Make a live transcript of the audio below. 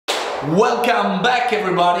Welcome back,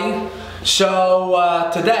 everybody. So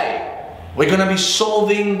today we're gonna be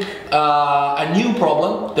solving a new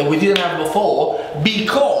problem that we didn't have before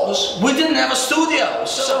because we didn't have a studio.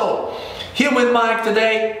 So here with Mike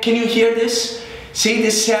today, can you hear this? See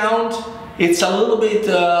this sound? It's a little bit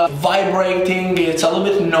vibrating, it's a little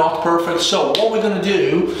bit not perfect. So what we're gonna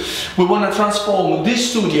do, we wanna transform this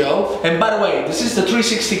studio, and by the way, this is the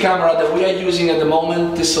 360 camera that we are using at the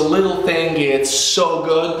moment. This little thing, it's so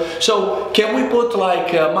good. So can we put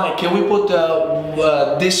like, Mike, can we put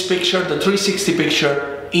this picture, the 360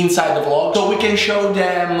 picture, inside the vlog so we can show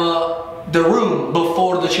them the room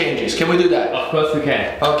before the changes? Can we do that? Of course we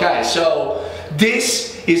can. Okay, so this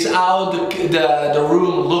is how the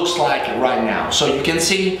room looks like right now. So you can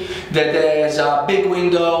see that there's a big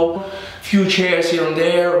window, few chairs here and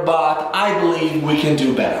there, but I believe we can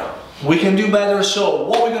do better. We can do better, so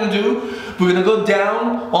what we're gonna do, we're gonna go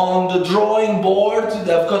down on the drawing board.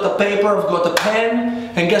 I've got a paper, I've got a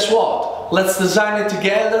pen, and guess what? Let's design it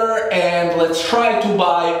together and let's try to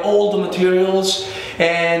buy all the materials.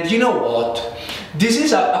 And you know what? This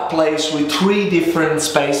is a place with 3 different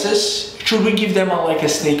spaces. Should we give them like a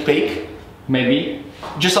sneak peek? Maybe.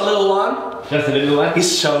 Just a little one? Just a little one? He's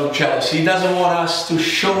so jealous. He doesn't want us to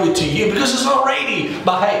show it to you because it's not ready.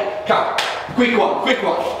 But hey, come, quick one, quick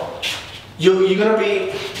one. You're gonna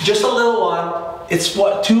be just a little one. It's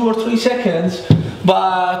what, 2 or 3 seconds,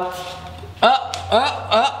 but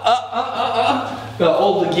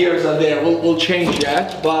all the gears are there. We'll change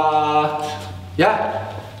that, but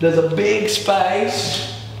yeah, there's a big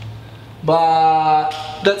space, but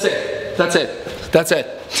that's it. That's it. That's it.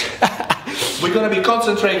 We're gonna be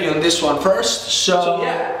concentrating on this one first. So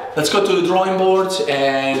yeah, let's go to the drawing board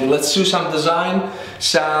and let's do some design.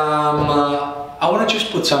 I wanna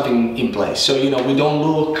just put something in place so you know we don't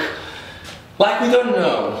look like we don't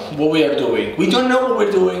know what we are doing. We don't know what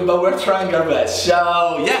we're doing, but we're trying our best.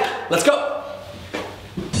 So yeah, let's go.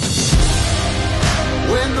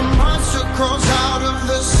 When the monster crawls out of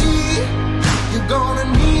the sea, you're gonna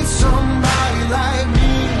need somebody like me.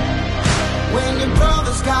 When your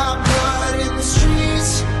brother's got blood in the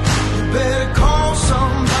streets, you better call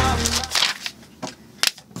somebody.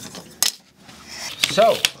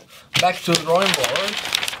 So, back to the drawing board.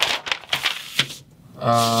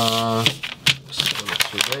 Just a little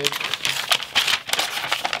too big.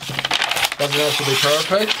 Doesn't have to be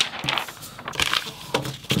perfect.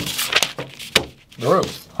 The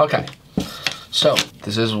roof. Okay. So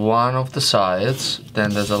this is one of the sides.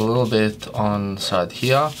 Then there's a little bit on the side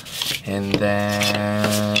here, and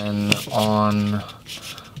then on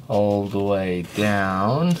all the way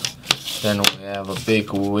down. Then we have a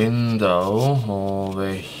big window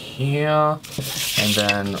over here, and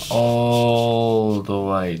then all the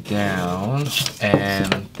way down,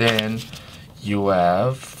 and then you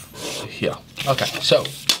have here. Okay, so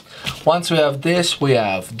once we have this, we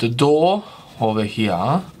have the door over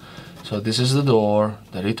here. So this is the door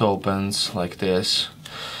that it opens like this.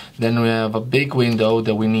 Then we have a big window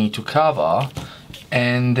that we need to cover,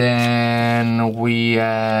 and then we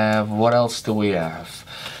have, what else do we have?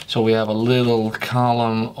 So we have a little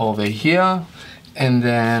column over here, and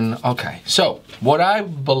then, okay, so what I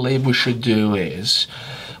believe we should do is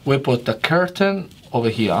we put the curtain over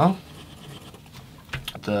here,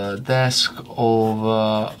 the desk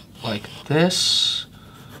over like this,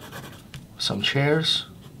 some chairs.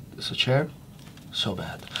 This is a chair, so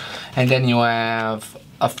bad. And then you have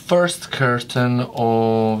a first curtain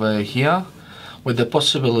over here with the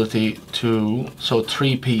possibility to, so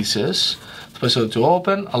 3 pieces, the possibility to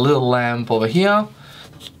open, a little lamp over here,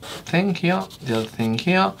 thing here, the other thing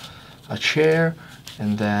here, a chair,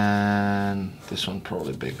 and then this one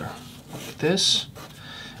probably bigger, like this.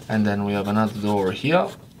 And then we have another door here,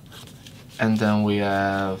 and then we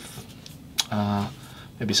have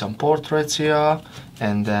maybe some portraits here,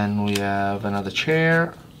 and then we have another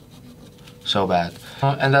chair. So bad.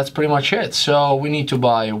 And that's pretty much it. So we need to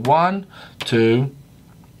buy 1, 2,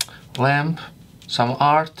 lamp, some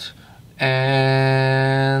art,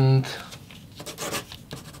 and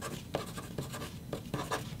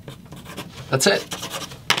that's it.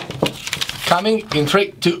 Coming in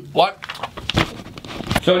 3, 2, 1.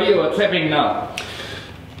 So you are tapping now.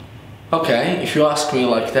 Okay, if you ask me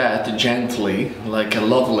like that, gently, like a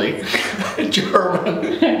lovely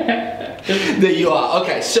German, there you are.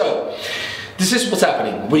 Okay, so this is what's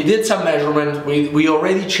happening. We did some measurement, we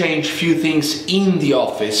already changed a few things in the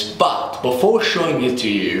office, but before showing it to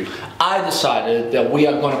you, I decided that we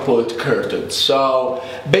are gonna put curtains. So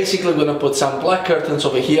basically we're gonna put some black curtains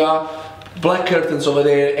over here, black curtains over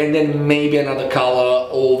there, and then maybe another color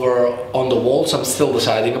over on the walls. I'm still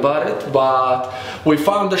deciding about it, but we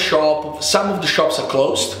found the shop. Some of the shops are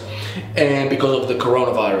closed, and because of the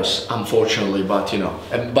coronavirus, unfortunately, but you know.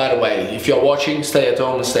 And by the way, if you're watching, stay at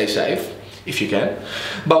home and stay safe if you can,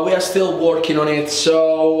 but we are still working on it.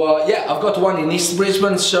 So yeah, I've got one in East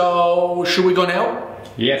Brisbane, so should we go now?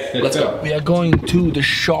 Yes, Let's go. We are going to the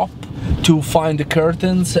shop to find the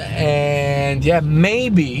curtains, and yeah,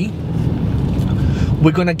 maybe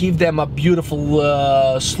we're gonna give them a beautiful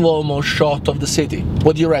slow-mo shot of the city.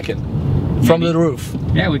 What do you reckon? From the roof?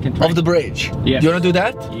 Yeah, we can try. Of the bridge? Yes. You wanna do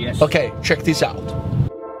that? Yes. Okay, check this out.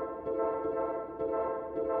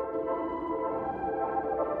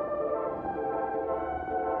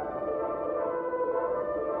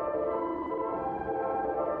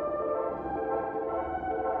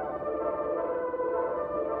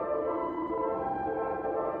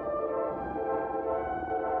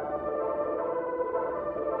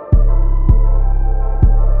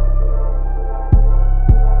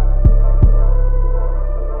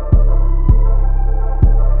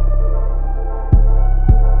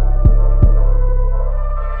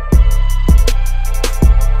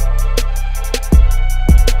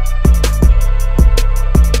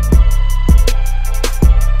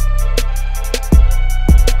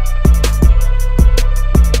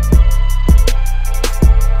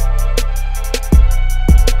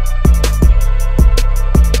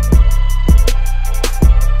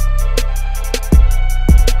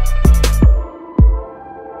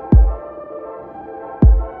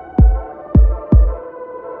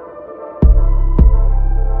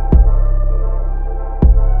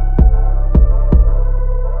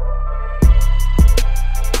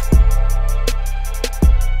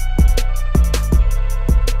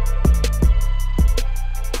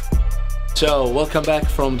 So, welcome back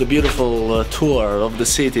from the beautiful tour of the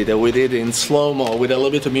city that we did in slow-mo with a little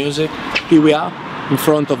bit of music. Here we are in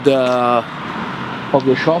front of the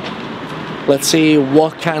shop. Let's see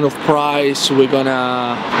what kind of price we're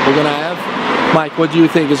gonna have. Mike, what do you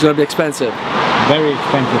think? It's gonna be expensive? Very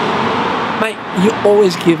expensive. Mike, you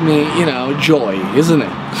always give me, you know, joy, isn't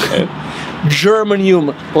it? German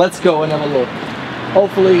humor. Let's go and have a look.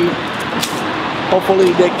 Hopefully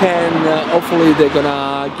they can, hopefully they're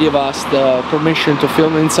gonna give us the permission to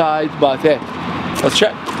film inside, but hey, let's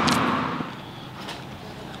check.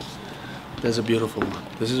 There's a beautiful one.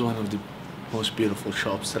 This is one of the most beautiful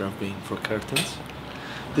shops that I've been for curtains.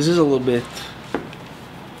 This is a little bit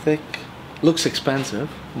thick. Looks expensive,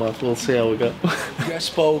 but we'll see how we go. I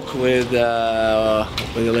spoke with the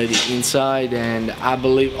lady inside, and I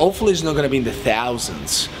believe, hopefully it's not gonna be in the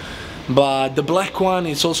thousands. But the black one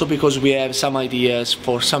is also because we have some ideas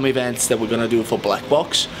for some events that we're gonna do for Black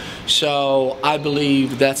Box. So I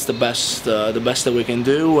believe that's the best that we can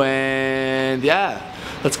do, and yeah,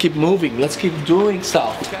 let's keep moving, let's keep doing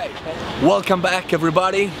stuff. Okay, welcome back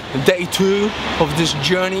everybody. Day 2 of this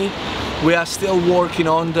journey. We are still working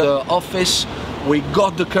on the office. We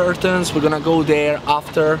got the curtains, we're gonna go there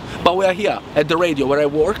after, but we are here at the radio where I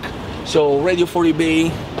work. So Radio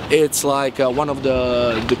 40B, it's like one of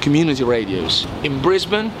the community radios in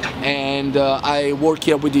Brisbane, and I work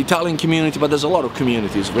here with the Italian community, but there's a lot of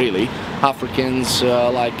communities really. Africans,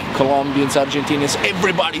 like Colombians, Argentinians,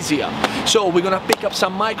 everybody's here. So we're gonna pick up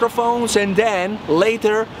some microphones, and then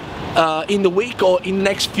later in the week or in the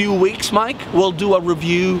next few weeks, Mike, we'll do a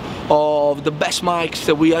review of the best mics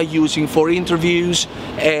that we are using for interviews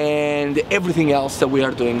and everything else that we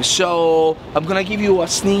are doing. So I'm gonna give you a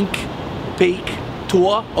sneak peek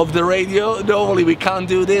tour of the radio. Normally we can't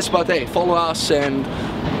do this, but hey, follow us and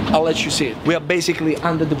I'll let you see it. We are basically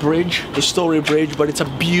under the bridge, the Story Bridge, but it's a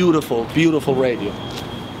beautiful, beautiful radio.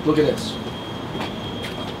 Look at this.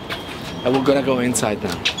 And we're gonna go inside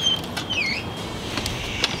now.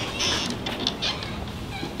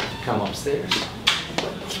 Come upstairs.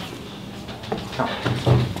 Come.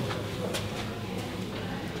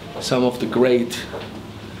 Some of the great,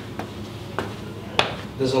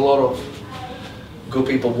 there's a lot of good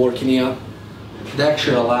people working here. They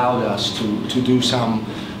actually allowed us to do some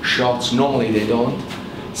shots, normally they don't.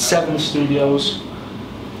 7 studios,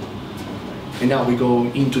 and now we go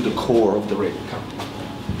into the core of the radio. Come.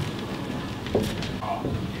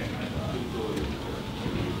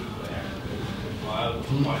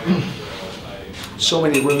 So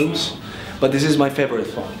many rooms, but this is my favorite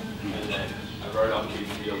one. And then I wrote on Keith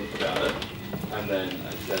about it, and then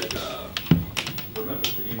I said, remember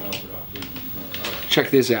the email production.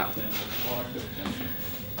 Check this out.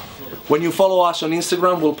 When you follow us on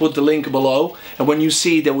Instagram, we'll put the link below, and when you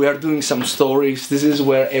see that we are doing some stories, this is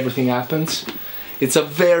where everything happens. It's a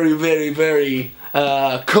very, very, very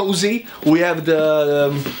cozy. We have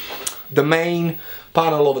the main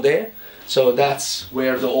panel over there, so that's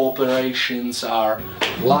where the operations are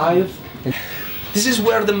live. This is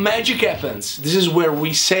where the magic happens. This is where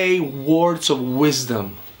we say words of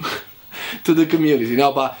wisdom to the community.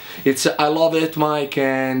 No, but I love it, Mike,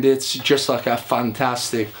 and it's just like a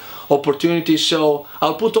fantastic opportunity. So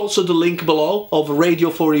I'll put also the link below of Radio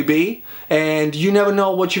 4EB, and you never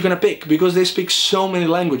know what you're gonna pick because they speak so many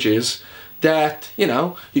languages that, you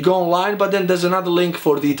know, you go online, but then there's another link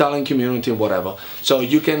for the Italian community and whatever, so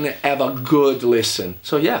you can have a good listen.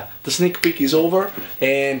 So yeah, the sneak peek is over,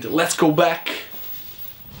 and let's go back.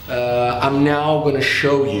 I'm now gonna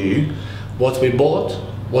show you what we bought,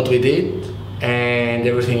 what we did, and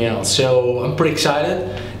everything else. So I'm pretty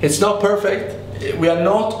excited. It's not perfect, we are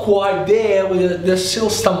not quite there, there's still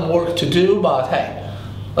some work to do, but hey,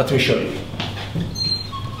 let me show you.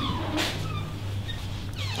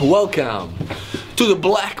 Welcome to the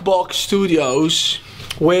Black Box Studios,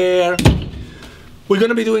 where we're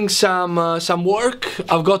gonna be doing some work.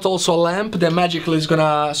 I've got also a lamp that magically is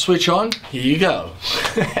gonna switch on. Here you go.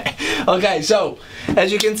 Okay, so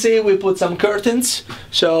as you can see, we put some curtains.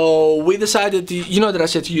 So we decided, you know that I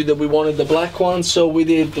said to you that we wanted the black one, so we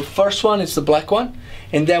did the first one, it's the black one,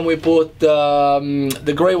 and then we put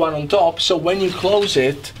the gray one on top. So when you close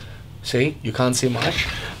it, see, you can't see much,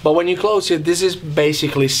 but when you close it, this is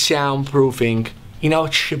basically soundproofing in a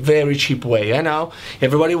very cheap way. I know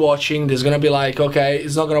everybody watching, there's gonna be like, okay,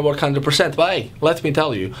 it's not gonna work 100%, but hey, let me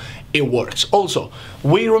tell you, it works. Also,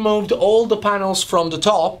 we removed all the panels from the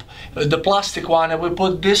top, the plastic one, and we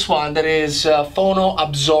put this one that is phono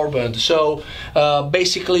absorbent. So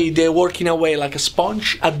basically they work in a way like a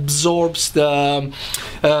sponge, absorbs the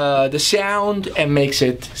sound and makes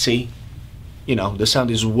it, see, you know, the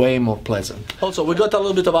sound is way more pleasant. Also, we got a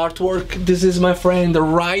little bit of artwork. This is my friend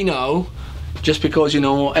Rhino, just because, you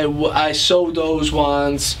know, I saw those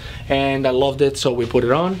ones and I loved it, so we put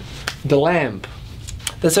it on. The lamp,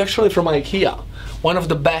 that's actually from IKEA, one of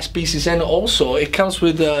the best pieces, and also it comes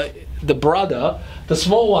with the brother, the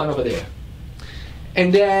small one over there.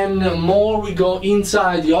 And then more we go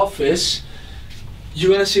inside the office,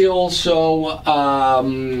 you're gonna see also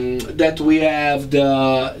that we have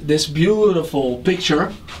this beautiful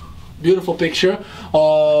picture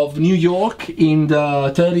of New York in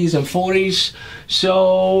the 30s and 40s.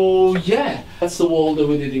 So yeah, that's the wall that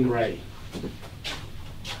we did in gray.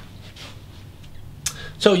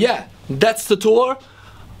 So yeah, that's the tour.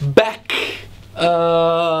 Back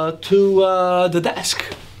to the desk.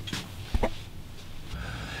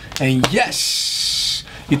 And yes,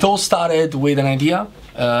 it all started with an idea.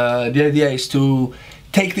 The idea is to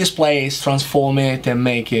take this place, transform it, and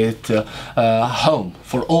make it a home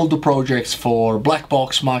for all the projects for Black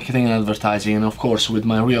Box marketing and advertising, and of course with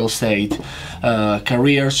my real estate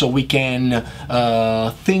career, so we can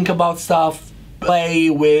think about stuff, play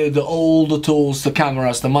with all the tools, the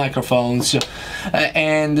cameras, the microphones,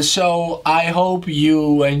 and so I hope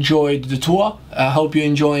you enjoyed the tour. I hope you're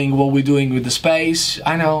enjoying what we're doing with the space.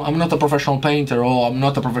 I know I'm not a professional painter or I'm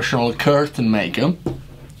not a professional curtain maker,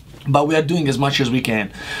 but we are doing as much as we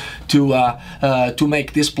can to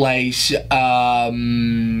make this place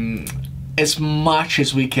as much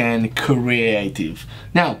as we can creative.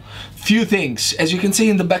 Now, few things. As you can see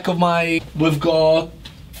in the back of we've got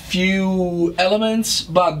few elements,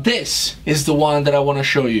 but this is the one that I want to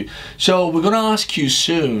show you. So we're gonna ask you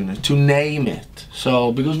soon to name it.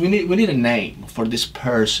 So because we need a name for this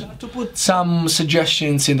person. To put some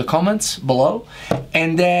suggestions in the comments below,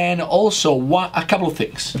 and then also a couple of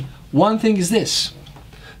things. One thing is this.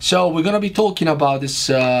 So we're gonna be talking about this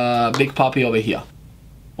big puppy over here.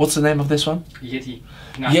 What's the name of this one? Yeti.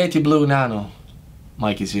 Yeti Blue Nano.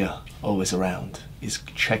 Mike is here, always around. He's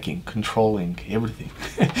checking, controlling everything.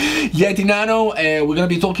 Yeti Nano, we're gonna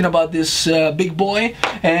be talking about this big boy,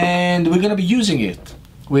 and we're gonna be using it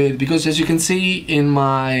because as you can see in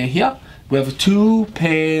here, we have 2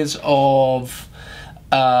 pairs of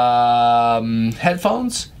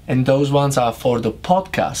headphones, and those ones are for the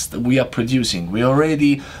podcast that we are producing. We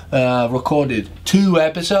already recorded 2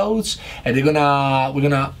 episodes, and we're gonna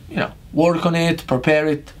you know, work on it, prepare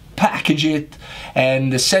it, package it,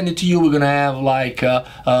 and send it to you. We're gonna have like a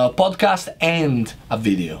podcast and a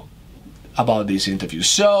video about these interviews.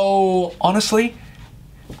 So honestly,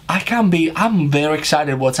 I'm very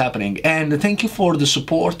excited what's happening, and thank you for the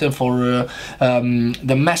support and for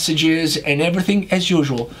the messages and everything. As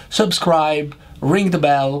usual, subscribe, ring the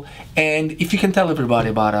bell, and if you can tell everybody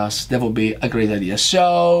about us, that would be a great idea.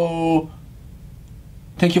 So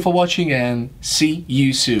thank you for watching, and see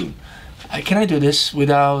you soon. Can I do this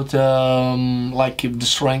without like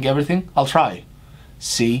destroying everything? I'll try.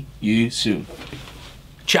 See you soon.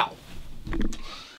 Ciao.